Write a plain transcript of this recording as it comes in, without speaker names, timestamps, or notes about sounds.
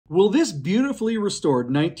Will this beautifully restored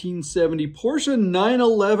 1970 Porsche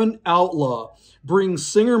 911 Outlaw bring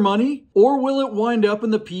Singer money, or will it wind up in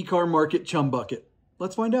the PCAR Market chum bucket?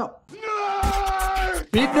 Let's find out.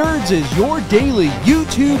 Bit Nerds is your daily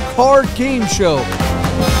YouTube card game show,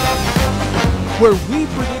 where we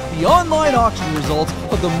predict the online auction results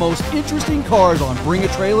of the most interesting cars on Bring a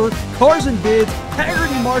Trailer, Cars and Bids,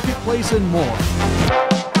 Haggerty Marketplace, and more.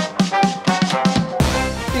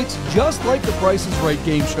 It's just like the Price is Right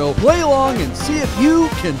game show. Play along and see if you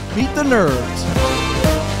can beat the nerds.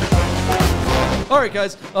 All right,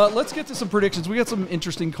 guys, let's get to some predictions. We got some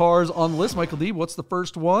interesting cars on the list. Michael Deeb, what's the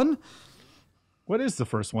first one? What is the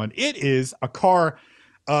first one? It is a car.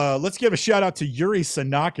 Let's give a shout out to Yuri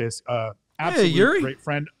Sanakis. Absolutely, Yuri.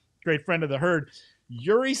 great friend of the herd.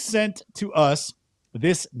 Yuri sent to us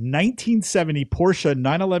this 1970 Porsche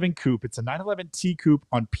 911 Coupe. It's a 911T Coupe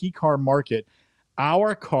on PCAR Market.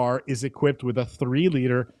 Our car is equipped with a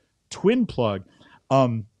 3-liter twin plug.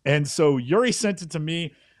 And so Yuri sent it to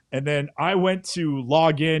me, and then I went to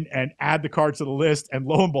log in and add the car to the list, and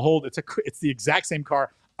lo and behold, it's the exact same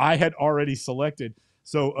car I had already selected.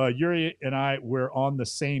 So Yuri and I were on the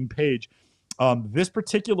same page. This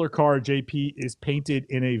particular car, JP, is painted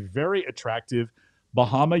in a very attractive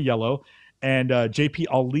Bahama yellow. And JP,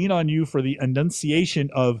 I'll lean on you for the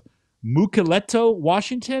enunciation of Mukilteo,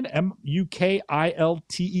 Washington, Mukilteo.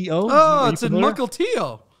 Oh, it's in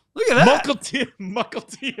Mukilteo. Look at that.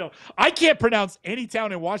 Mukilteo. I can't pronounce any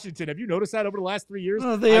town in Washington. Have you noticed that over the last 3 years?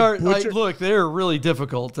 Look, they're really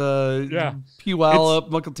difficult. Puyallup,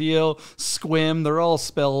 Mukilteo, Squim, they're all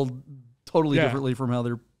spelled totally differently from how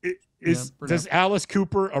they're Does Alice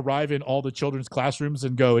Cooper arrive in all the children's classrooms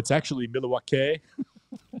and go, it's actually Milwaukee?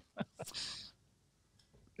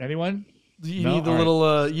 Anyone? You need the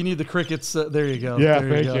little. You need the crickets. There you go. Yeah,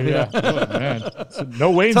 there thank you. Yeah. Oh, man. So no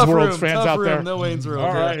Wayne's World fans out there. No Wayne's World.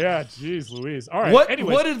 All right. Yeah. Jeez, Louise. All right.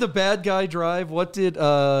 What did the bad guy drive? What did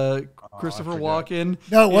Christopher Walken?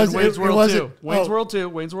 No, it wasn't. Wayne's World 2. Wayne's World 2.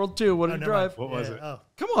 Wayne's World 2. What did he drive? What was it? Oh.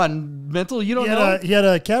 Come on, mental. You don't know. He had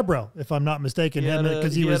a Cabro, if I'm not mistaken. He had a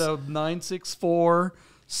 964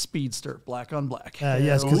 Speedster, black on black.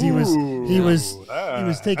 Yes, because he was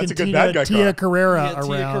taking Tia Carrera around.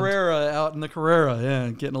 Tia Carrera out in the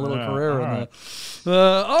Carrera, getting a little Carrera. All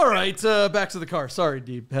right. All right, back to the car. Sorry,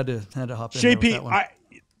 Deeb, had to hop in. JP,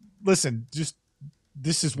 listen. Just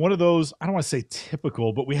this is one of those. I don't want to say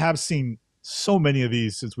typical, but we have seen so many of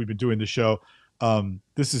these since we've been doing the show.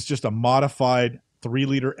 This is just a modified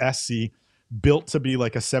 3-liter SC built to be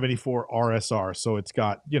like a 74 RSR. So it's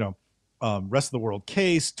got rest of the world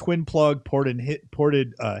case, twin plug, ported and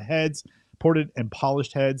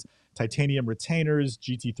polished heads, titanium retainers,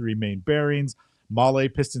 GT3 main bearings,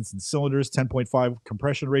 Mahle pistons and cylinders, 10.5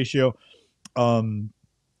 compression ratio,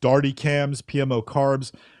 Darty cams, PMO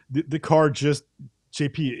carbs. The car just,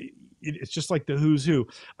 JP, it's just like the who's who.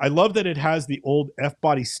 I love that it has the old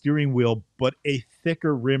F-body steering wheel, but a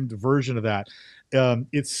thicker rimmed version of that.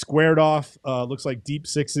 It's squared off, looks like deep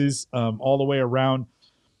sixes all the way around.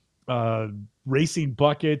 Racing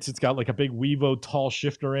buckets. It's got like a big Weevo tall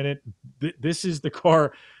shifter in it. This is the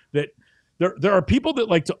car that there are people that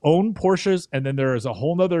like to own Porsches, and then there is a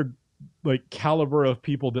whole nother like caliber of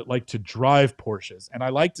people that like to drive Porsches. And I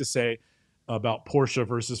like to say about Porsche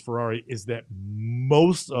versus Ferrari is that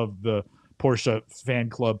most of the Porsche fan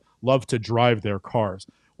club love to drive their cars,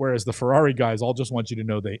 whereas the Ferrari guys all just want you to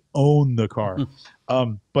know they own the car.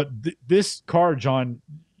 But this car, John,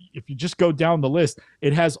 if you just go down the list,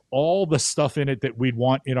 it has all the stuff in it that we'd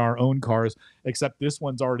want in our own cars, except this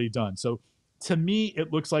one's already done. So to me,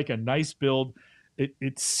 it looks like a nice build.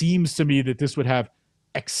 It seems to me that this would have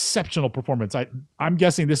exceptional performance. I'm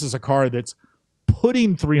guessing this is a car that's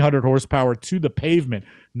putting 300 horsepower to the pavement,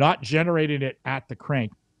 not generating it at the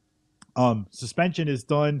crank. Suspension is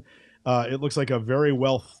done. It looks like a very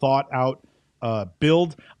well thought out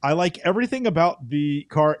build. I like everything about the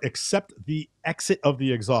car except the exit of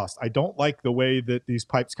the exhaust. I don't like the way that these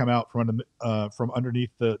pipes come out from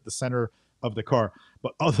underneath the center of the car.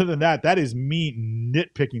 But other than that, that is me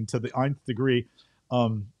nitpicking to the nth degree.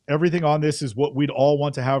 Everything on this is what we'd all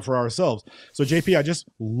want to have for ourselves. So JP, I just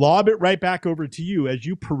lob it right back over to you as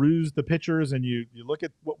you peruse the pictures and you look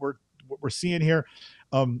at what we're seeing here.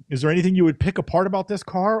 Is there anything you would pick apart about this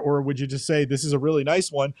car, or would you just say this is a really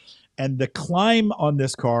nice one? And the climb on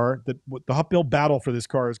this car, the uphill battle for this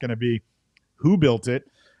car is going to be who built it,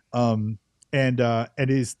 and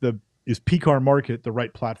is PCAR Market the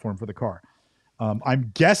right platform for the car?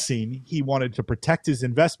 I'm guessing he wanted to protect his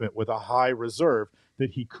investment with a high reserve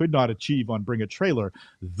that he could not achieve on Bring a Trailer.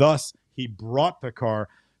 Thus, he brought the car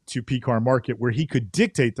to PCAR Market where he could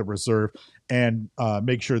dictate the reserve and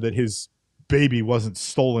make sure that his baby wasn't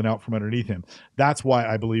stolen out from underneath him. That's why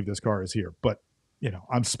I believe this car is here. But,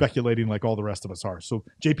 I'm speculating like all the rest of us are. So,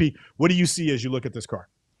 JP, what do you see as you look at this car?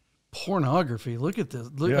 Pornography. Look at this.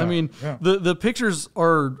 Look, I mean, the pictures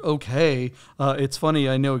are okay. It's funny.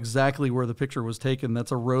 I know exactly where the picture was taken.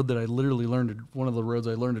 That's a road that I literally one of the roads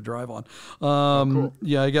I learned to drive on. Cool.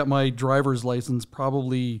 Yeah, I got my driver's license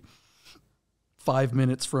probably 5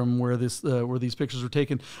 minutes from where these pictures were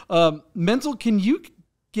taken. Mental, can you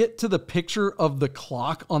get to the picture of the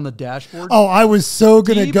clock on the dashboard? Oh, I was so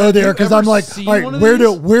going to go there because I'm like, all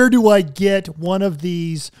right, where do I get one of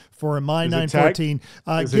these for my 914?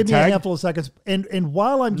 Give me a handful of seconds. And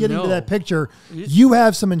while I'm getting to that picture, you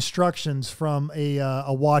have some instructions from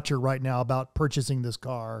a watcher right now about purchasing this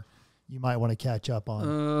car. You might want to catch up on.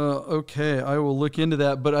 Okay, I will look into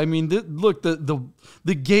that. But I mean, look,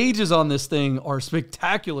 the gauges on this thing are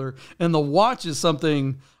spectacular, and the watch is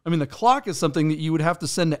something. I mean, the clock is something that you would have to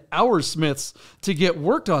send to Hoursmiths to get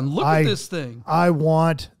worked on. Look at this thing. I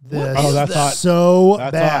want this. Oh, that's hot. So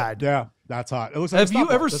that's bad. Hot. Yeah, that's hot. It looks like have you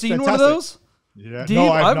ever seen one of those? Yeah, Deeb,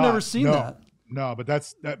 no, I've never seen that. No, but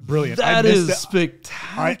that's brilliant. That is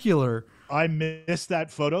spectacular. I missed that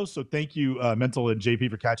photo, so thank you, Mental and JP,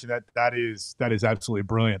 for catching that. That is absolutely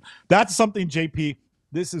brilliant. That's something, JP.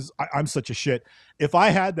 I'm such a shit. If I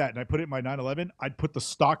had that and I put it in my 911, I'd put the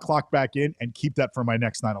stock clock back in and keep that for my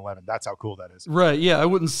next 911. That's how cool that is. Right? Yeah, I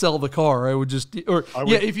wouldn't sell the car. I would just,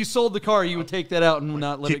 if you sold the car, you would take that out and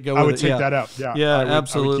not let it go. I would take that out. Yeah, yeah,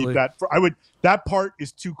 absolutely. I would keep that. That part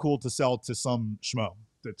is too cool to sell to some schmo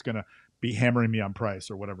that's gonna be hammering me on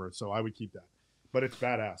price or whatever. So I would keep that. But it's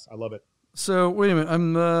badass. I love it. So wait a minute,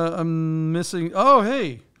 I'm missing. Oh,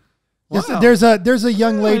 hey, wow. There's a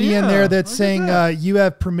young lady in there that's saying you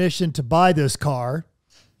have permission to buy this car.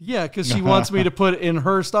 Yeah, because she wants me to put it in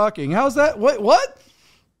her stocking. How's that? What?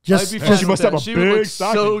 She must have a big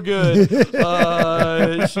stocking. So good.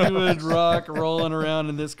 She would rock rolling around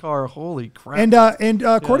in this car. Holy crap! And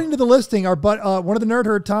according to the listing, one of the Nerd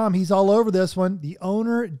Herd, Tom, he's all over this one. The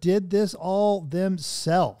owner did this all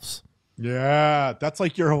themselves. Yeah, that's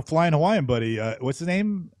like your flying Hawaiian buddy. What's his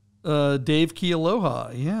name? Dave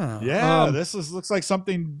Kealoha. Yeah. Yeah, looks like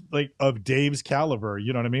something like of Dave's caliber.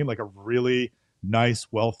 You know what I mean? Like a really nice,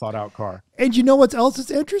 well thought out car. And you know what else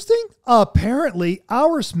is interesting? Apparently,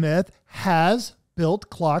 Hoursmith has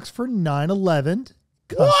built clocks for 911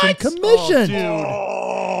 custom commission.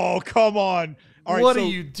 Oh, come on! All right, what are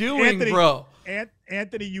you doing, Anthony, bro?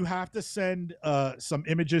 Anthony, you have to send some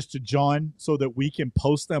images to John so that we can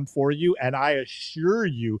post them for you. And I assure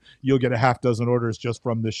you'll get a half dozen orders just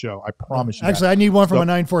from this show. I promise you. Actually, I need one from a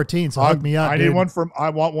 914, so hook me up. I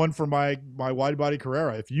want one for my wide body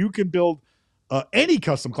Carrera. If you can build any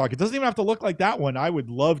custom clock, it doesn't even have to look like that one. I would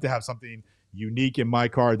love to have something unique in my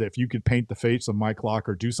car that if you could paint the face of my clock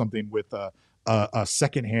or do something with a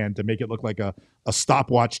second hand to make it look like a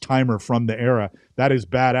stopwatch timer from the era. That is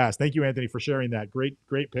badass. Thank you, Anthony, for sharing that. Great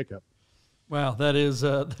pickup. Wow, that is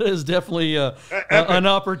definitely an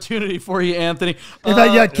opportunity for you, Anthony. In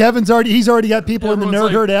fact, Kevin's already got people in the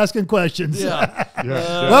Nerd Herd asking questions. Yeah.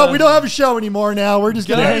 Well, we don't have a show anymore now. We're just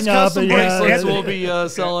gonna hang up. Bracelets we'll be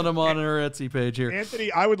selling them on our Etsy page here.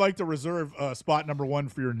 Anthony, I would like to reserve spot number 1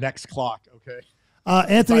 for your next clock. Okay.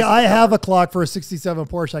 Anthony, I have a clock for a 67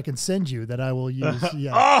 Porsche I can send you that I will use.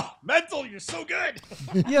 Yeah. Oh, Mental, you're so good.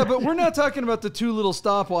 Yeah, but we're not talking about the 2 little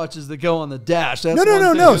stopwatches that go on the dash. That's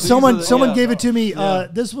no. Someone gave it to me.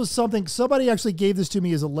 This was something. Somebody actually gave this to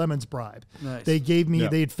me as a lemons bribe. Nice. They gave me.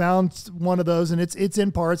 They had found one of those, and it's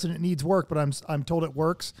in parts and it needs work, but I'm told it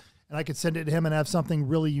works. And I could send it to him and have something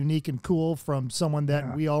really unique and cool from someone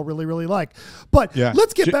that we all really, really like. But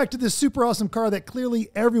let's get back to this super awesome car that clearly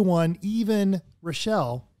everyone, even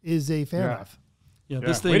Rochelle, is a fan of. Yeah,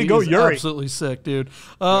 this thing is absolutely sick, dude.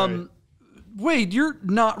 Wade, you're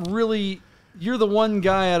not really... You're the one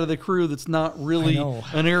guy out of the crew that's not really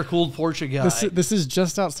an air-cooled Porsche guy. This is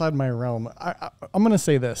just outside my realm. I'm going to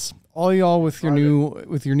say this. All y'all with your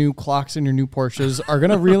new clocks and your new Porsches are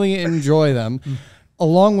going to really enjoy them.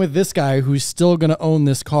 Along with this guy who's still going to own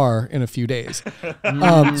this car in a few days.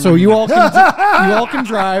 So you all can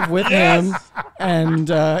drive with him and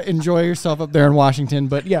enjoy yourself up there in Washington.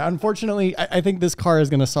 But yeah, unfortunately, I think this car is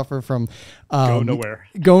going to suffer from go nowhere.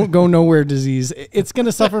 Go nowhere disease. It's going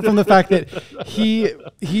to suffer from the fact that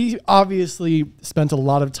he obviously spent a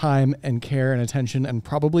lot of time and care and attention and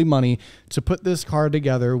probably money to put this car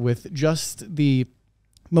together with just the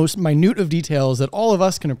most minute of details that all of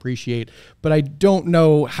us can appreciate, but I don't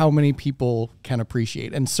know how many people can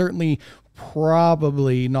appreciate. And certainly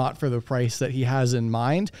probably not for the price that he has in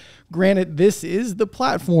mind. Granted, this is the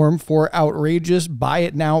platform for outrageous buy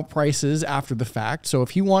it now prices after the fact. So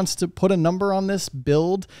if he wants to put a number on this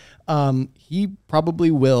build, he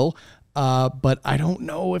probably will. But I don't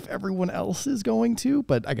know if everyone else is going to,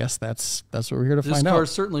 but I guess that's what we're here to find out. This car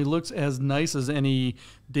certainly looks as nice as any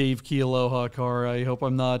Dave Kealoha car. I hope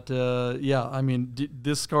I'm not, I mean,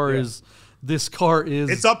 this car is... This car is.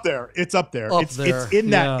 It's up there. It's up there. It's in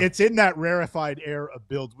that. It's in that rarefied air of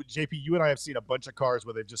builds. JP, you and I have seen a bunch of cars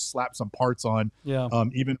where they've just slapped some parts on. Yeah.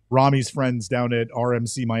 Even Rami's friends down at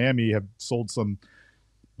RMC Miami have sold some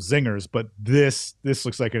zingers, but this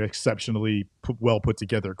looks like an exceptionally well put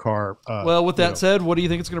together car. Well, with that said, what do you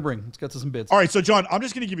think it's going to bring? Let's get to some bids. All right, so John, I'm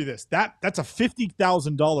just going to give you this. That's a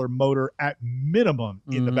 $50,000 motor at minimum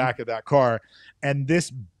in the back of that car, and this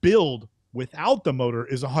build without the motor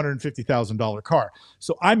is a $150,000 car.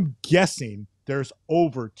 So I'm guessing there's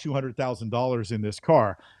over $200,000 in this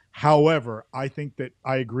car. However, I think that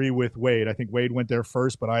I agree with Wade. I think Wade went there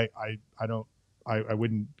first, but I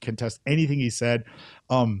wouldn't contest anything he said.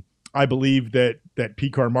 I believe that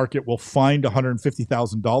PCAR Market will find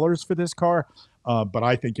 $150,000 for this car, but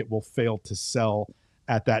I think it will fail to sell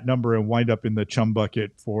at that number and wind up in the chum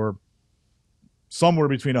bucket for somewhere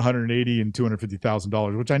between $180,000 and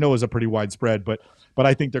 $250,000, which I know is a pretty wide spread, but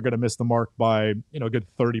I think they're going to miss the mark by a good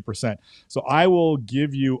 30%. So I will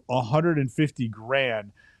give you $150,000,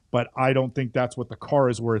 but I don't think that's what the car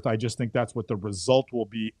is worth. I just think that's what the result will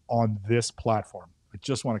be on this platform. I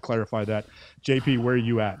just want to clarify that. JP, where are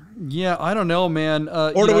you at? Yeah, I don't know, man.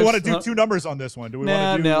 Or do we want to do two numbers on this one? Do we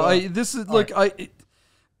want to do? No. This is look. Right.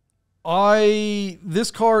 This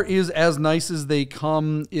car is as nice as they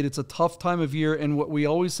come. It's a tough time of year, and what we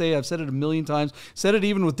always say, I've said it a million times, said it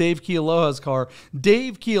even with Dave Kealoha's car.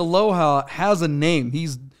 Dave Kealoha has a name.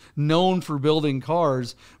 He's known for building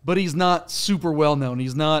cars, but he's not super well known.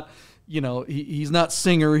 He's not, he's not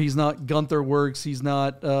Singer. He's not Gunther Works. He's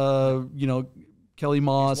not, Kelly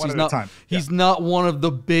Moss. He's not one of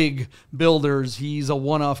the big builders. He's a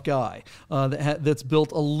one-off guy that's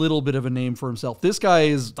built a little bit of a name for himself. This guy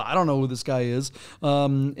is, I don't know who this guy is.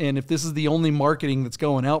 And if this is the only marketing that's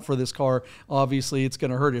going out for this car, obviously it's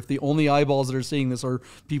going to hurt. If the only eyeballs that are seeing this are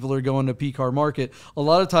people that are going to PCAR Market, a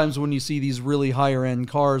lot of times when you see these really higher-end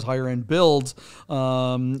cars, higher-end builds,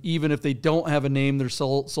 even if they don't have a name, they're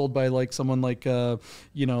sold by like someone like, the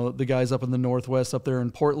guys up in the Northwest up there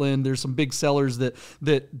in Portland. There's some big sellers that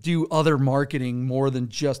do other marketing more than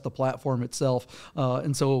just the platform itself.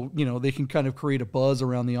 And so, they can kind of create a buzz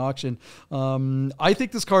around the auction. I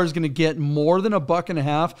think this car is going to get more than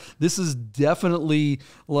 $1.50. This is definitely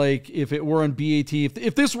like if it were on BAT,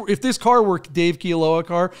 if this car were Dave Kealoha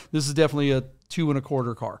car, this is definitely a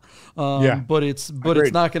 $2.25 car. But it's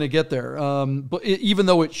not going to get there. Even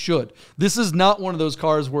though it should, this is not one of those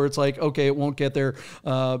cars where it's like, okay, it won't get there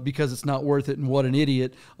because it's not worth it. And what an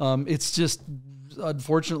idiot. It's just,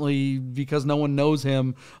 unfortunately, because no one knows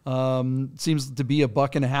him, seems to be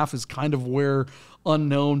 $1.50 is kind of where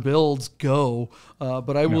unknown builds go.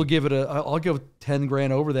 But I will give it I'll give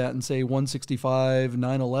 $10,000 over that and say 165,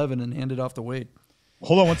 911 and hand it off to Wade.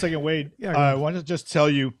 Hold on one second, Wade. I want to just tell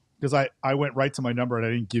you, because I went right to my number and I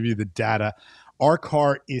didn't give you the data. Our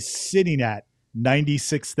car is sitting at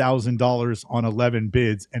 $96,000 on 11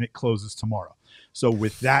 bids, and it closes tomorrow. So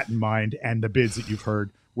with that in mind and the bids that you've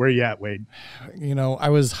heard, where are you at, Wade? I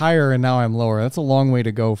was higher and now I'm lower. That's a long way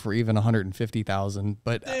to go for even 150,000.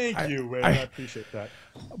 But thank you, Wade. I appreciate that.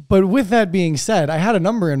 But with that being said, I had a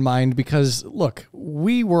number in mind because look,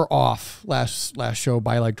 we were off last show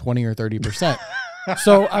by like 20 or 30%.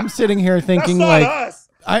 So I'm sitting here thinking That's like, not us.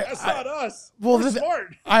 That's not us. Well, we're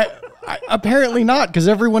smart. I apparently not, because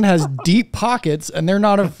everyone has deep pockets and they're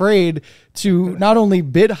not afraid to not only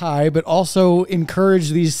bid high, but also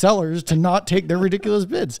encourage these sellers to not take their ridiculous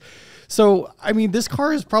bids. So, I mean, this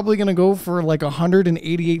car is probably going to go for like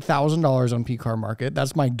 $188,000 on PCAR Market.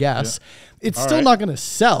 That's my guess. Yeah. It's still not going to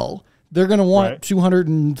sell. They're going to want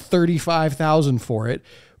 $235,000 for it.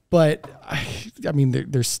 But I mean,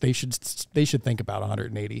 they should think about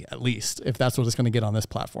 180 at least, if that's what it's going to get on this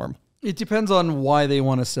platform. It depends on why they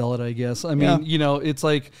want to sell it, I guess. I mean, it's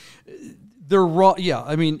like they're raw. Yeah,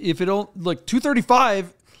 I mean, if it don't like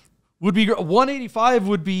 235 would be 185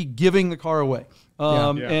 would be giving the car away.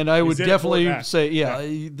 And I would definitely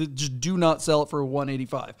say, just do not sell it for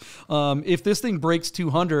 185. If this thing breaks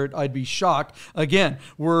 200, I'd be shocked. Again,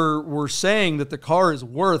 we're saying that the car is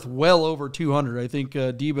worth well over 200. I think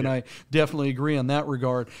Deeb and I definitely agree on that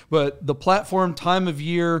regard. But the platform, time of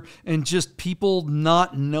year, and just people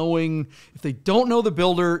not knowing, if they don't know the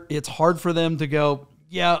builder, it's hard for them to go,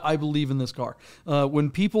 yeah, I believe in this car.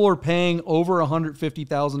 When people are paying over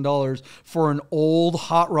 $150,000 for an old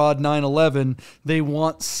hot rod 911, they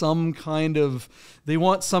want some kind of,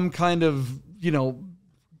 you know,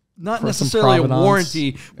 not necessarily a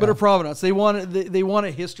warranty, but a provenance. They want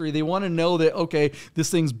a history. They want to know that, okay,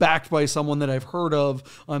 this thing's backed by someone that I've heard of.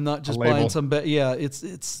 I'm not just buying some.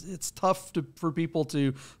 It's tough for people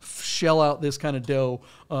to shell out this kind of dough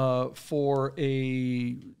for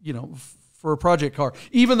a for a project car,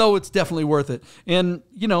 even though it's definitely worth it. And,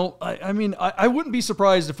 you know, I mean, I wouldn't be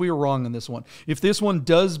surprised if we were wrong on this one. If this one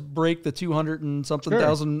does break the 200 and something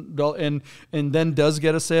thousand and then does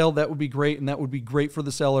get a sale, that would be great. And that would be great for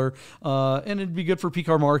the seller. And it'd be good for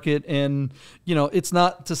PCAR Market. And, you know, it's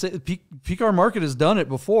not to say PCAR Market has done it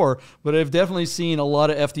before, but I've definitely seen a lot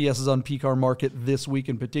of FDSs on PCAR Market this week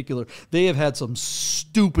in particular. They have had some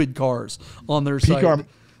stupid cars on their site.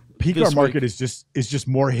 PCAR Market is just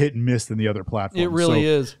more hit and miss than the other platforms. It really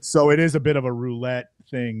is. So it is a bit of a roulette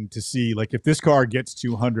thing to see, like, if this car gets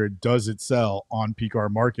 200, does it sell on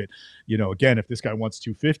PCAR Market? You know, again, if this guy wants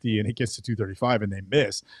 250 and it gets to 235 and they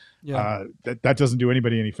miss, that doesn't do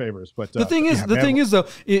anybody any favors. But the thing is though,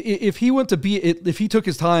 if he went to if he took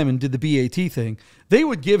his time and did the BAT thing, they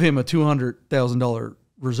would give him a $200,000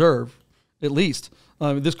 reserve at least.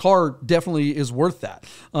 This car definitely is worth that.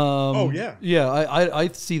 I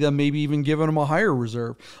see them maybe even giving them a higher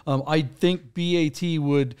reserve. I think BAT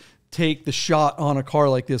would take the shot on a car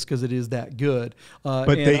like this because it is that good.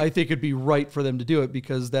 I think it'd be right for them to do it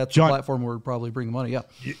because that's the platform where it'd probably bring money. Yeah,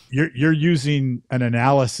 you're using an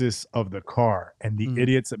analysis of the car, and the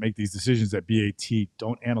idiots that make these decisions at BAT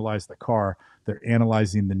don't analyze the car; they're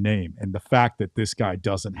analyzing the name, and the fact that this guy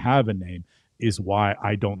doesn't have a name is why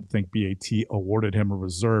I don't think BAT awarded him a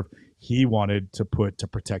reserve he wanted to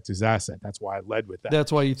protect his asset. That's why I led with that.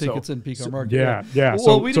 That's why you think it's in PCAR Market. Yeah.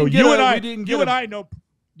 Well, you and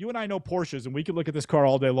I know Porsches, and we could look at this car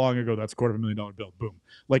all day long and go, that's $250,000 build. Boom.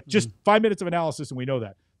 Like just 5 minutes of analysis and we know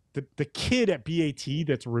that. The kid at BAT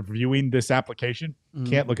that's reviewing this application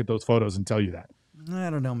can't look at those photos and tell you that.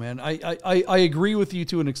 I don't know, man. I agree with you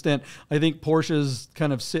to an extent. I think Porsches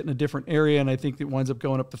kind of sit in a different area, and I think it winds up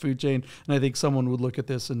going up the food chain. And I think someone would look at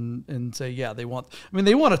this and say, yeah, they want a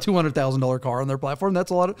 $200,000 car on their platform.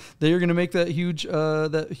 That's a lot of. They're going to make that huge.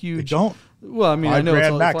 They don't. Well, I mean, I know it's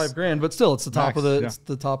only $5,000, but still, it's the top of the. Yeah. It's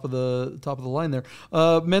the top of the line there.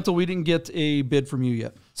 Mental, we didn't get a bid from you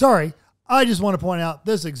yet. Sorry, I just want to point out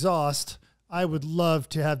this exhaust. I would love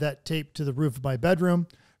to have that taped to the roof of my bedroom.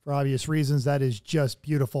 For obvious reasons, that is just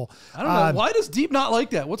beautiful. I don't know. Why does Deeb not like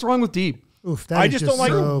that? What's wrong with Deeb? Oof, that I just don't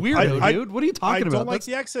like weirdo, dude. What are you talking about? I don't like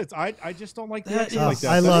the exits. I just don't like the exits like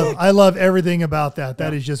that. I love everything about that.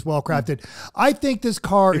 That is just well crafted. I think this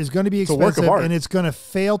car is going to be expensive and it's going to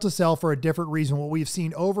fail to sell for a different reason. What we've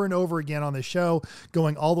seen over and over again on the show,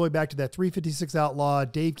 going all the way back to that 356 Outlaw,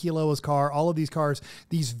 Dave Keelowa's car, all of these cars,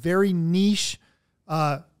 these very niche,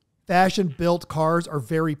 fashion-built cars are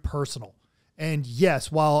very personal. And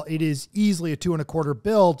yes, while it is easily a 2 1/4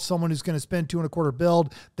 build, someone who's going to spend 2 1/4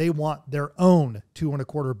 build, they want their own 2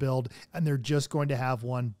 1/4 build, and they're just going to have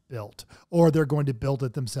one built, or they're going to build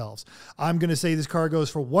it themselves. I'm going to say this car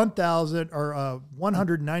goes for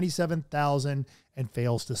 $197,000 and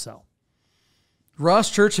fails to sell.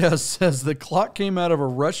 Ross Churchhouse says the clock came out of a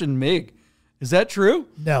Russian MiG. Is that true?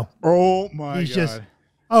 No. Oh my God.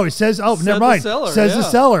 Oh, it says, never mind. Says the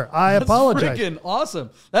seller. That's apologize. Freaking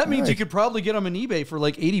awesome. That means you could probably get them on eBay for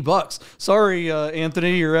like $80. Sorry,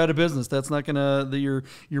 Anthony, you're out of business. That's not going to,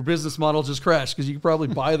 your business model just crashed because you could probably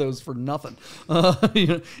buy those for nothing.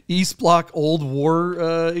 East Block old war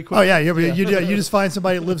equipment. Oh, yeah. You just find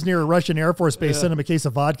somebody that lives near a Russian Air Force base, send them a case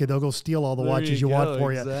of vodka. They'll go steal all the watches you want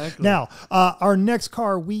for you. Now, our next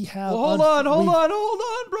car we have. Well, hold on,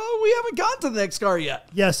 bro. We haven't got to the next car yet.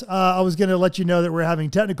 Yes. I was going to let you know that we're having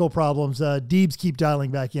technical problems. Deebs keep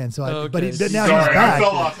dialing back in, so but now he's back. I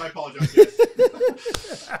fell off. I apologize.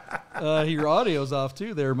 Your audio's off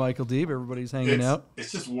too, there, Michael Deeb. Everybody's hanging out.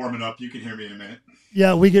 It's just warming up. You can hear me in a minute.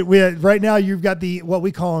 Yeah, we right now. You've got what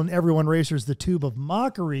we call in Everyone Racers the tube of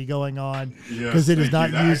mockery going on because it is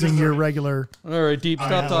not using your regular. All right, Deeb,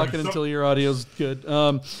 stop talking until your audio's good.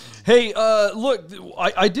 Hey, look,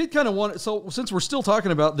 I did kind of want so since we're still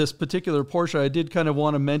talking about this particular Porsche, I did kind of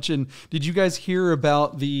want to mention. Did you guys hear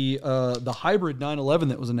about the hybrid 911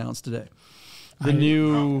 that was announced today? I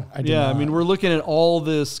mean, we're looking at all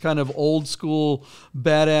this kind of old school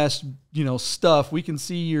badass, stuff. We can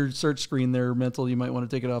see your search screen there, Mental. You might want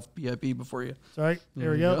to take it off BIP before you. Sorry,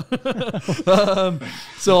 there we go.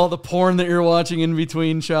 So all the porn that you're watching in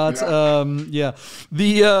between shots. Which was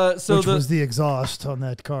the exhaust on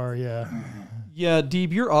that car. Yeah. Yeah,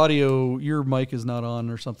 Deeb, your mic is not on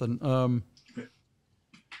or something.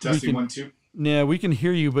 Testing 1 2. Yeah, we can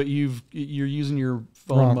hear you, but you're using your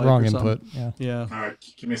phone mic wrong or input. Something. Yeah. All right,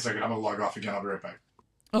 give me a second. I'm gonna log off again. I'll be right back.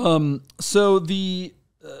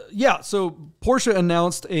 So Porsche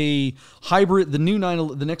announced a hybrid. The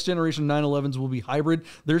next generation 911s will be hybrid.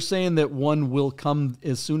 They're saying that one will come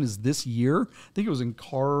as soon as this year. I think it was in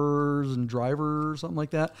Cars and Driver or something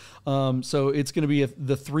like that. So it's going to be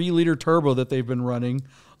the 3-liter turbo that they've been running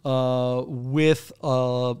with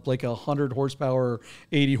like 100 horsepower,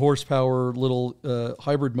 80 horsepower little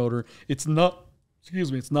hybrid motor. It's not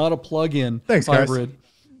a plug-in hybrid. Guys.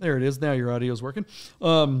 There it is. Now your audio is working.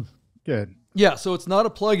 Good. Yeah, so it's not a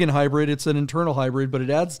plug-in hybrid; it's an internal hybrid, but it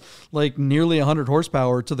adds like nearly 100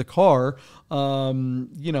 horsepower to the car.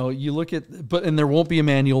 You look at, and there won't be a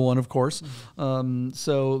manual one, of course.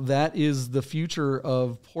 So that is the future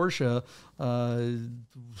of Porsche.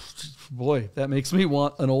 Boy, that makes me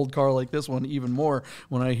want an old car like this one even more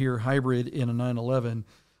when I hear hybrid in a 911.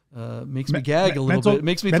 Makes me gag a little bit. It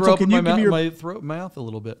makes me throw up in my mouth a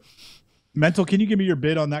little bit. Mental, can you give me your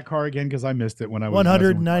bid on that car again? Because I missed it when I was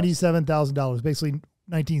 $197,000, basically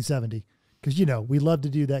 1970. Because we love to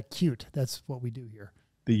do that cute. That's what we do here.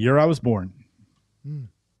 The year I was born.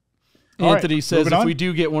 Anthony says if we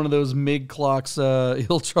do get one of those MIG clocks,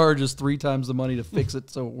 he'll charge us 3 times the money to fix it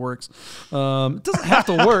so it works. It doesn't have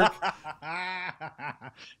to work.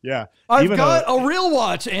 Yeah, I've got a real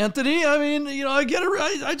watch, Anthony. I mean, I get it.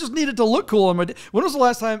 I just need it to look cool on my day. When was the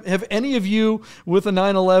last time? Have any of you with a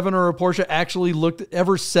 911 or a Porsche actually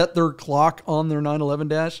ever set their clock on their 911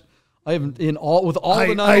 dash? I haven't with all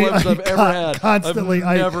the 911s I've ever had. Constantly,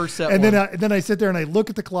 I've never set and one. Then I sit there and I look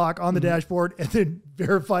at the clock on the dashboard and then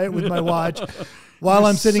verify it with my watch while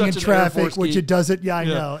I'm sitting in traffic, which it doesn't. Yeah, I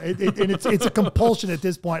know. And it's a compulsion at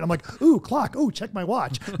this point. I'm like, ooh, clock. Ooh, check my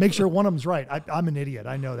watch. Make sure one of them's right. I'm an idiot.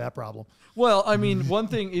 I know that problem. Well, I mean, one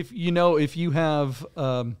thing if you have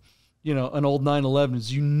an old 911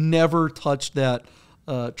 is you never touch that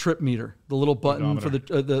trip meter, the little button for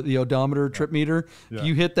the odometer trip meter. Yeah. If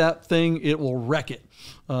you hit that thing, it will wreck it.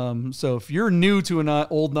 So if you're new to an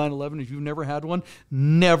old 911, if you've never had one,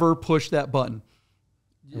 never push that button.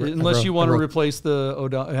 Unless you want to replace have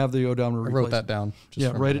the odometer replaced. I wrote that down.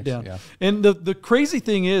 Write it down. Yeah. And the crazy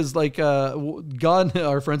thing is, like,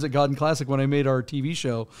 our friends at God and Classic, when I made our TV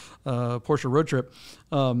show, Porsche Road Trip,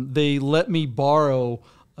 they let me borrow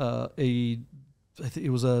I think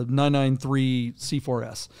it was a 993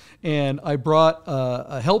 C4S. And I brought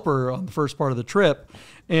a helper on the first part of the trip.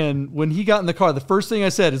 And when he got in the car, the first thing I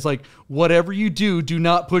said is like, whatever you do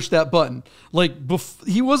not push that button. Like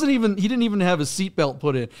he didn't even have his seatbelt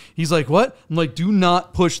put in. He's like, what? I'm like, do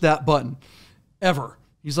not push that button ever.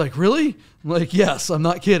 He's like, really? I'm like, yes, I'm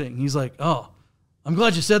not kidding. He's like, oh, I'm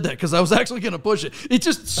glad you said that because I was actually going to push it. It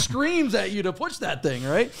just screams at you to push that thing,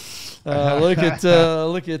 right? Look at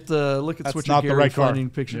Switcher Gary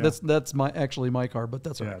finding picture. Yeah. That's actually my car, but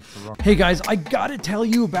that's all right. Hey guys, I gotta tell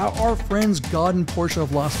you about our friends God and Porsche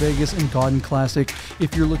of Las Vegas and God and Classic.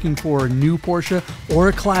 If you're looking for a new Porsche or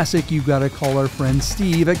a classic, you gotta call our friend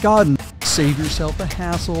Steve at God. Save yourself the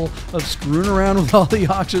hassle of screwing around with all the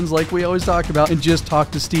auctions like we always talk about, and just talk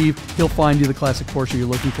to Steve. He'll find you the classic Porsche you're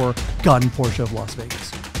looking for. God and Porsche of Las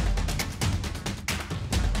Vegas.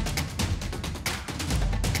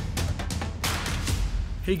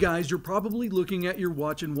 Hey guys, you're probably looking at your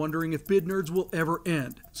watch and wondering if Bid Nerds will ever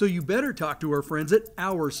end. So you better talk to our friends at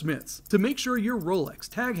Our Smiths to make sure your Rolex,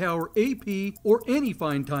 Tag Heuer, AP, or any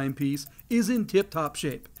fine timepiece is in tip-top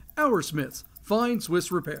shape. Our Smiths, fine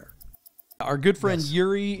Swiss repair. Our good friend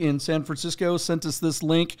Yuri in San Francisco sent us this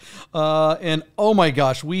link, and oh my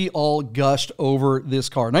gosh, we all gushed over this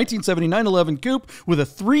car. 1970 911 Coupe with a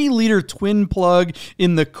 3-liter twin plug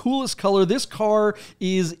in the coolest color. This car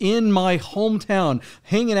is in my hometown,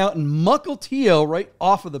 hanging out in Mukilteo, right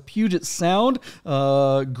off of the Puget Sound.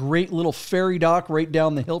 Great little ferry dock right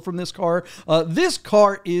down the hill from this car. This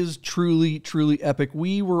car is truly, truly epic.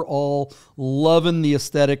 We were all loving the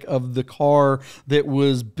aesthetic of the car that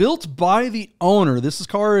was built by the owner. This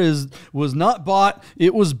car was not bought,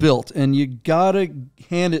 it was built, and you gotta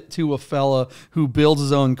hand it to a fella who builds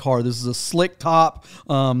his own car. This is a slick top.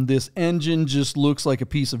 This engine just looks like a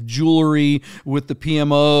piece of jewelry with the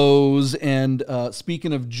PMOs. And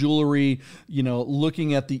speaking of jewelry,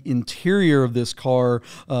 looking at the interior of this car,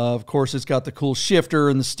 of course, it's got the cool shifter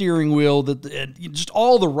and the steering wheel, just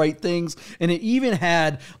all the right things. And it even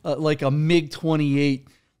had like a MiG-28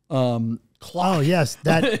 clock. Oh yes,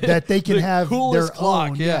 that they can have coolest their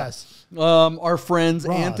clock. own. Yeah. Yes. Our friends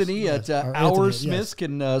Ross, Anthony yes, at or Our Anthony, Smiths yes.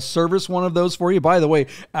 can service one of those for you. By the way,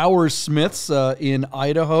 Our Smiths in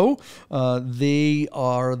Idaho, they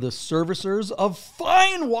are the servicers of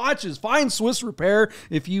fine watches, fine Swiss repair.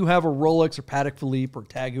 If you have a Rolex or Patek Philippe or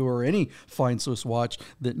Tag or any fine Swiss watch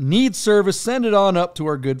that needs service, send it on up to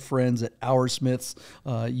our good friends at Our Smiths.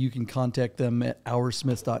 You can contact them at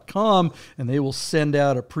oursmiths.com, and they will send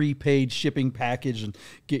out a prepaid shipping package and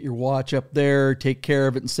get your watch up there, take care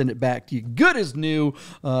of it, and send it back to you good as new.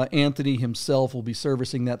 Anthony himself will be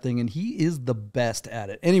servicing that thing, and he is the best at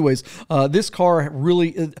it. Anyways, this car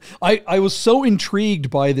really, I was so intrigued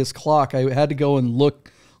by this clock, I had to go and look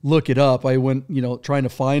it up. I went, trying to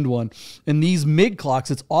find one. And these MIG clocks,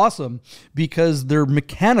 it's awesome because they're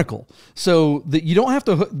mechanical. So that you don't have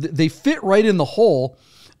to, they fit right in the hole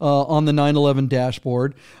on the 911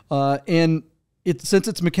 dashboard. And since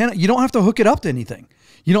it's mechanical, you don't have to hook it up to anything.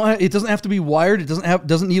 It doesn't have to be wired. It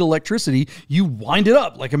doesn't need electricity. You wind it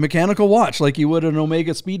up like a mechanical watch, like you would an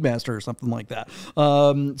Omega Speedmaster or something like that.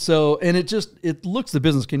 And it looks the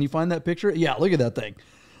business. Can you find that picture? Yeah, look at that thing.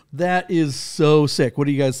 That is so sick. What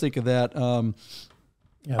do you guys think of that?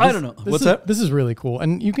 I don't know. What's that? This is really cool.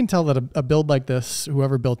 And you can tell that a build like this,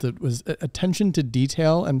 whoever built it, was attention to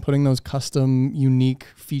detail and putting those custom, unique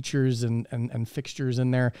features and fixtures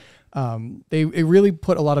in there. They really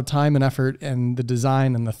put a lot of time and effort in the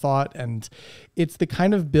design and the thought. And it's the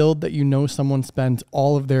kind of build that someone spent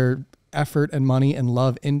all of their effort and money and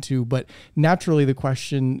love into. But naturally, the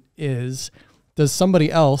question is, does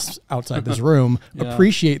somebody else outside this room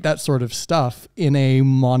appreciate that sort of stuff in a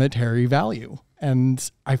monetary value? And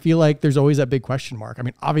I feel like there's always that big question mark. I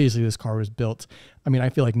mean, obviously this car was built, I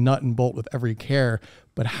feel like nut and bolt with every care,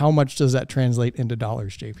 but how much does that translate into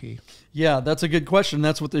dollars, JP? Yeah, that's a good question.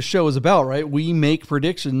 That's what this show is about, right? We make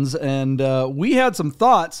predictions, and we had some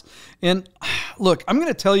thoughts. And look, I'm going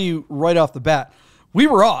to tell you right off the bat, we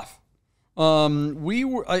were off.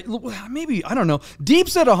 Maybe, I don't know. Deeb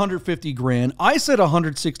said 150 grand. I said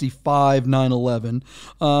 165, 911.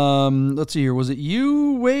 Let's see here. Was it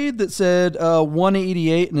you, Wade, that said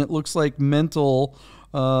 188? And it looks like Mental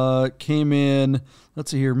came in. Let's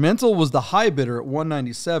see here. Mental was the high bidder at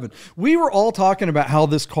 197. We were all talking about how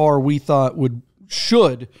this car we thought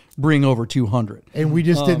should bring over 200. And we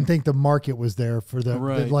just didn't think the market was there for the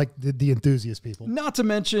enthusiast people. Not to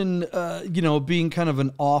mention, being kind of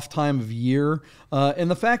an off time of year.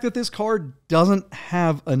 And the fact that this car doesn't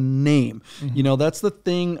have a name. Mm-hmm. That's the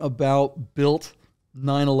thing about built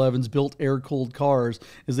 911s, built air-cooled cars,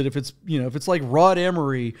 is that if it's like Rod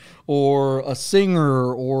Emery or a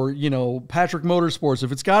Singer or, Patrick Motorsports,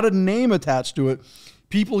 if it's got a name attached to it,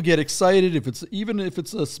 people get excited. Even if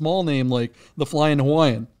it's a small name like the Flying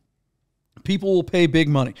Hawaiian, people will pay big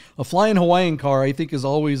money. A Flying Hawaiian car, I think, is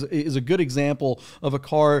a good example of a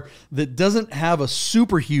car that doesn't have a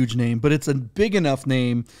super huge name, but it's a big enough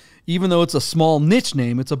name. Even though it's a small niche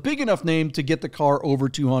name, it's a big enough name to get the car over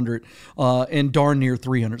 200 and darn near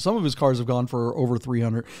 300. Some of his cars have gone for over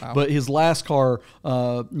 300, wow. But his last car,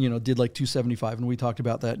 did like 275, and we talked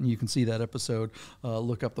about that, and you can see that episode.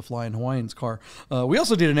 Look up the Flying Hawaiian's car. We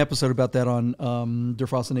also did an episode about that on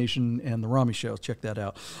Defrost Nation and the Rami Show. Check that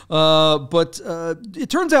out. But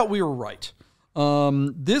it turns out we were right.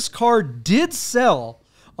 This car did sell.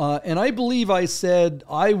 And I believe I said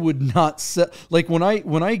I would not sell. Like when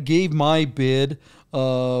I gave my bid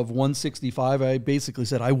of 165, I basically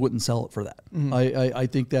said I wouldn't sell it for that. Mm-hmm. I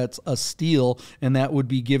think that's a steal, and that would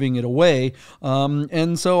be giving it away.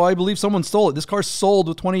 And so I believe someone stole it. This car sold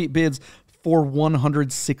with 28 bids for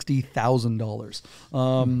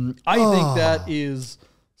 $160,000. I think that is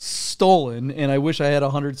stolen, and I wish I had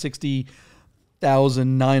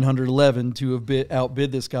 160,911 to have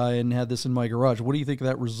outbid this guy and had this in my garage. What do you think of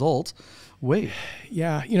that result? Wait.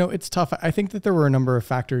 Yeah, it's tough. I think that there were a number of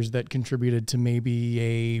factors that contributed to maybe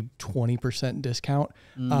a 20% discount.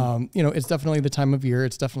 It's definitely the time of year.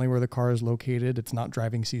 It's definitely where the car is located. It's not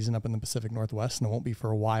driving season up in the Pacific Northwest, and it won't be for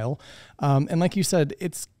a while. And like you said,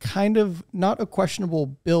 it's kind of not a questionable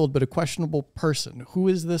build, but a questionable person. Who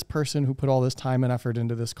is this person who put all this time and effort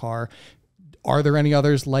into this car? Are there any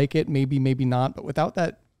others like it? Maybe, maybe not. But without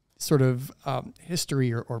that sort of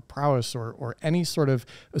history or prowess or any sort of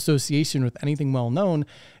association with anything well known,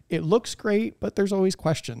 it looks great, but there's always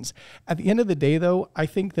questions. At the end of the day, though, I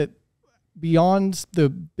think that beyond the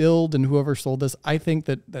build and whoever sold this, I think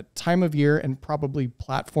that time of year and probably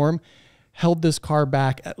platform held this car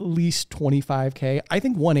back at least $25K. I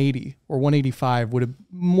think 180 or 185 would have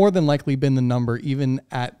more than likely been the number even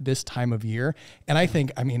at this time of year. And I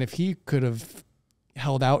think, if he could have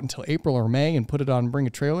held out until April or May and put it on Bring a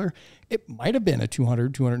Trailer, it might have been a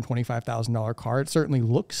 $225,000 car. It certainly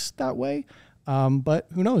looks that way. But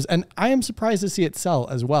who knows? And I am surprised to see it sell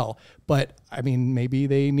as well. But I mean, maybe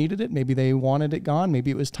they needed it. Maybe they wanted it gone.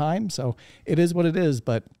 Maybe it was time. So it is what it is,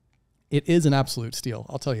 but it is an absolute steal.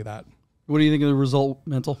 I'll tell you that. What do you think of the result,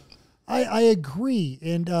 Mental? I agree.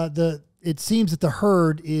 And it seems that the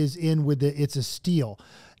herd is in with it's a steal.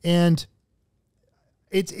 And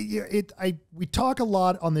we talk a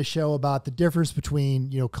lot on this show about the difference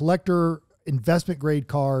between, collector investment grade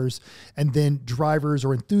cars and then drivers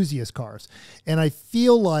or enthusiast cars. And I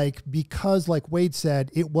feel like, because like Wade said,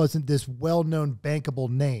 it wasn't this well-known bankable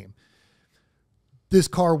name, this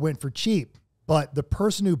car went for cheap. But the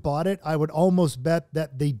person who bought it, I would almost bet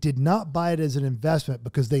that they did not buy it as an investment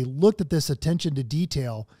because they looked at this attention to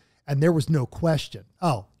detail and there was no question.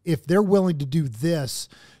 Oh, if they're willing to do this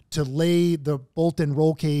to lay the bolt-in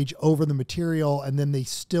roll cage over the material and then they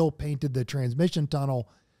still painted the transmission tunnel,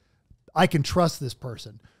 I can trust this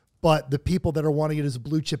person. But the people that are wanting it as a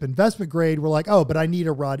blue chip investment grade were like, oh, but I need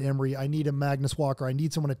a Rod Emery, I need a Magnus Walker, I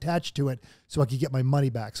need someone attached to it so I can get my money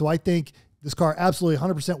back. So I think this car absolutely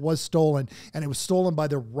 100% was stolen, and it was stolen by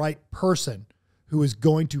the right person who is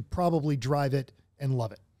going to probably drive it and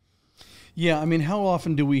love it. Yeah, I mean, how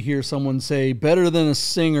often do we hear someone say better than a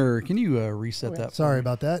Singer? Can you reset that? Sorry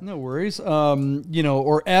about that. No worries.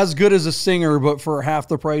 Or as good as a Singer, but for half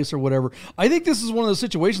the price or whatever. I think this is one of those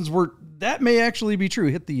situations where that may actually be true.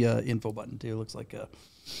 Hit the info button too. It looks like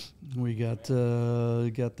we got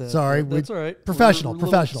that. Sorry, that's all right. Professional.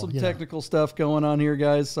 Some technical stuff going on here,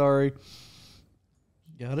 guys. Sorry.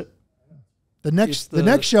 Got it. The next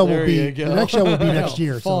show will be next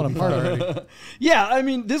year. Falling apart already. Yeah, I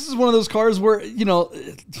mean, this is one of those cars where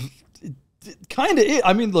kind of.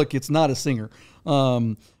 I mean, look, it's not a Singer,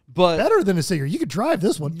 but better than a Singer. You could drive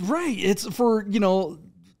this one, right? It's for a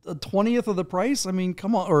 20th of the price. I mean,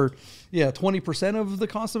 come on, 20% of the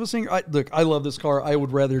cost of a Singer. I love this car. I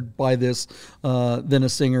would rather buy this than a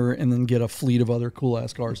Singer, and then get a fleet of other cool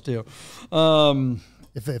ass cars too.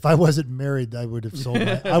 If I wasn't married, I would have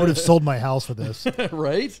sold my house for this.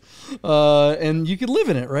 Right? And you could live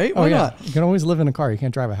in it, right? Why not? You can always live in a car. You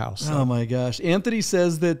can't drive a house. So. Oh my gosh. Anthony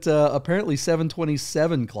says that apparently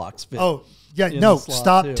 727 clocks fit. Oh, yeah. No,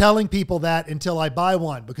 stop telling people that until I buy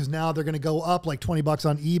one, because now they're going to go up like $20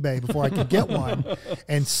 on eBay before I can get one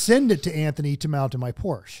and send it to Anthony to mount to my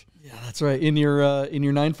Porsche. Yeah, that's right. In your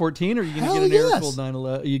 914, or are you going to get an air-cooled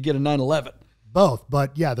 911? You get a 911. Both,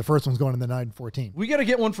 but yeah, the first one's going in the 914. We got to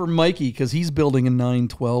get one for Mikey because he's building a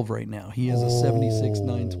 912 right now. He has a 76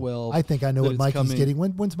 912. I think I know what Mikey's getting.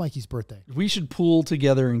 When's Mikey's birthday? We should pool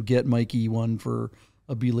together and get Mikey one for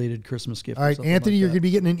a belated Christmas gift. All right, Anthony, you're going to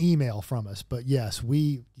be getting an email from us, but yes,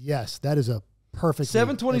 that is a perfect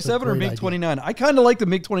 727 or MiG-29. I kind of like the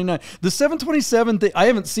MiG-29. The 727 thing, I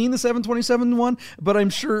haven't seen the 727 one, but I'm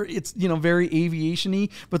sure it's very aviation-y.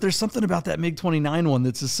 But there's something about that MiG-29 one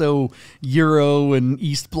that's just so Euro and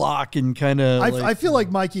East Bloc and kind of. I feel like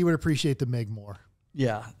Mikey would appreciate the MiG more.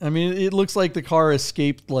 Yeah, I mean, it looks like the car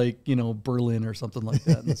escaped Berlin or something like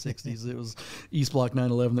that in the 60s. It was East Bloc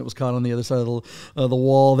 911 that was caught on the other side of the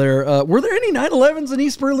wall there. Were there any 911s in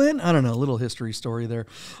East Berlin? I don't know. A little history story there.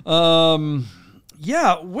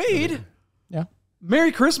 Yeah, Wade. Yeah.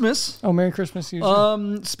 Merry Christmas. Oh, Merry Christmas.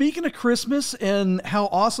 Usually. Speaking of Christmas and how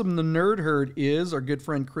awesome the Nerd Herd is, our good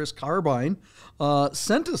friend Chris Carbine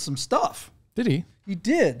sent us some stuff. Did he? He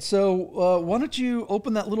did. So why don't you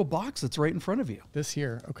open that little box that's right in front of you? This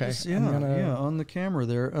here. Okay. On the camera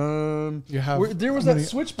there. There was that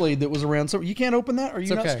switchblade that was around. So you can't open that? Are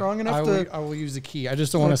you not strong enough I will use the key. I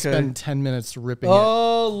just don't want to spend 10 minutes ripping it.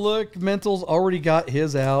 Oh, look. Mental's already got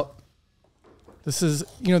his out. This is,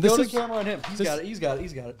 Go to camera on him. He's got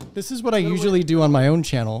it. This is what I usually do on my own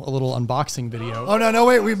channel, a little unboxing video. Oh, no,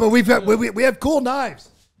 wait. We have cool knives.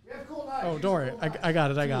 Oh, don't worry. I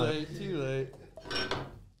got it. Too late.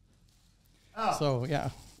 Oh. So, yeah.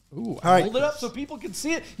 Ooh, all right. Hold it up so people can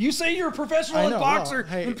see it. You say you're a professional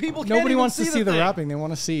unboxer, and people can't nobody wants to see the thing. wrapping. They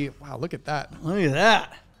want to see, wow, look at that. Look at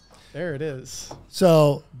that. There it is.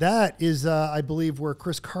 So that is, I believe, where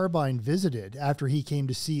Chris Carbine visited after he came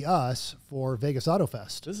to see us for Vegas Auto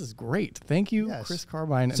Fest. This is great. Thank you, Chris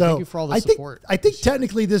Carbine, and thank you for all the support. I think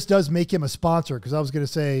technically this does make him a sponsor, because I was going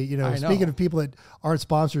to say, speaking of people that aren't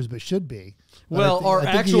sponsors but should be. Well, our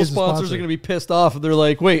actual sponsors are going to be pissed off. They're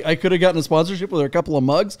like, wait, I could have gotten a sponsorship with a couple of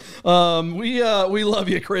mugs. We love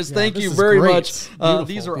you, Chris. Thank you very much.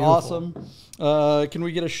 These are awesome. Can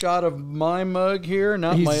we get a shot of my mug here?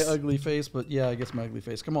 Not my ugly face, but yeah, I guess my ugly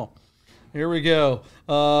face. Come on. Here we go.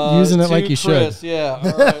 Using it like you Chris. should. Yeah.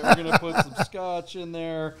 All right. We're going to put some scotch in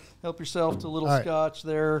there. Help yourself to a little scotch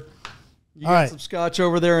there. You got some scotch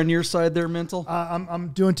over there on your side there, Mental? I'm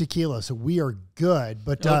doing tequila, so we are good.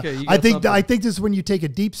 But okay, I think this is when you take a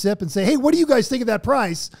deep sip and say, hey, what do you guys think of that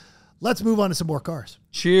price? Let's move on to some more cars.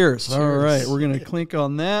 Cheers. All right. We're going to clink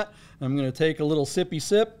on that. I'm going to take a little sippy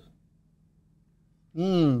sip.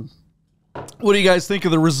 What do you guys think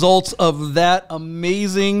of the results of that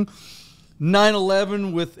amazing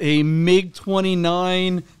 911 with a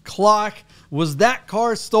MiG-29 clock? Was that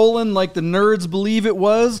car stolen like the nerds believe it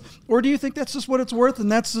was? Or do you think that's just what it's worth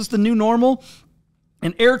and that's just the new normal?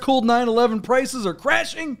 And air-cooled 911 prices are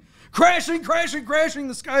crashing.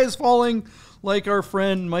 The sky is falling, like our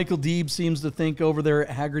friend Michael Deeb seems to think over there at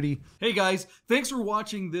Haggerty. Hey guys, thanks for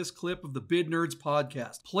watching this clip of the Bid Nerds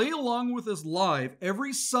podcast. Play along with us live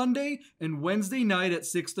every Sunday and Wednesday night at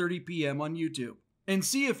 6:30 p.m. on YouTube. And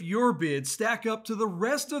see if your bids stack up to the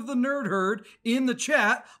rest of the nerd herd in the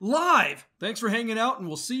chat live. Thanks for hanging out, and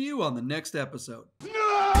we'll see you on the next episode.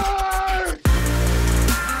 Nerd!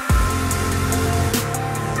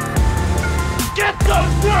 Get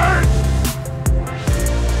those words!